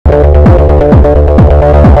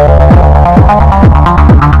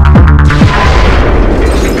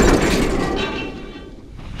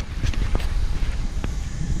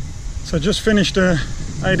So just finished a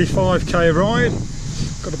 85k ride,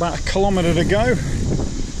 got about a kilometre to go,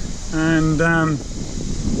 and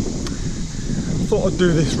thought I'd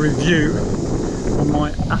do this review on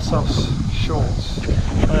my Assos shorts.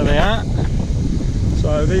 There they are.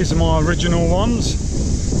 So these are my original ones,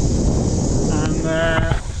 and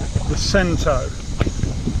they're the Cento.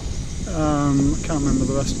 I can't remember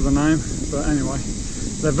the rest of the name, but anyway,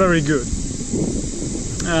 they're very good.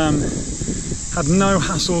 Had no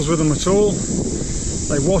hassles with them at all.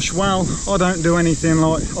 They wash well. I don't do anything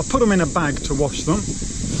like, I put them in a bag to wash them,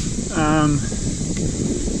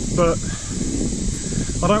 but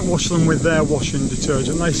I don't wash them with their washing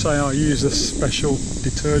detergent. They say I use a special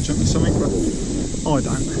detergent or something, but I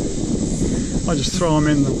don't. I just throw them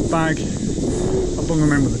in the bag. I bung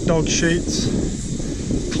them in with the dog sheets,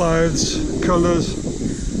 clothes, colours.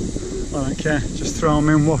 I don't care. Just throw them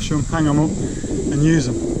in, wash them, hang them up, and use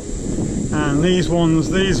them. And these ones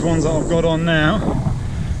that I've got on now,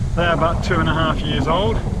 they're about 2.5 years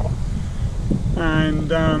old, and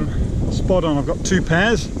spot on. I've got 2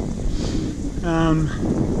 pairs, and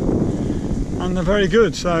they're very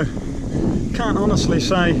good. So can't honestly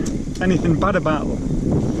say anything bad about them.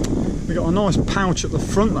 We've got a nice pouch at the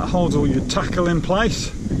front that holds all your tackle in place.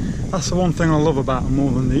 That's the one thing I love about them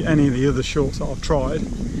more than any of the other shorts that I've tried.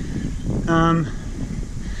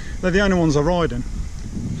 They're the only ones I ride in.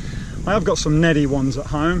 I have got some Neddy ones at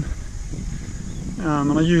home,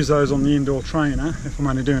 and I use those on the indoor trainer if I'm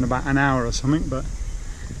only doing about an hour or something, but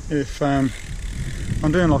if I'm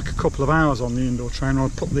doing like a couple of hours on the indoor trainer,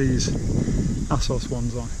 I'd put these Assos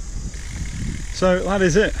ones on. So that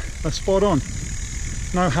is it. They're spot on.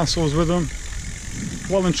 No hassles with them.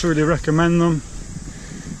 Well and truly recommend them.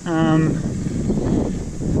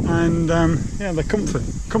 Yeah, they're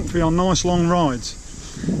comfy on nice long rides.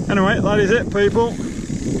 Anyway, that is it, people.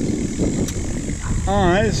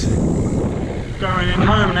 Eyes going in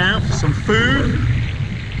home now for some food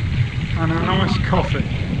and a nice coffee.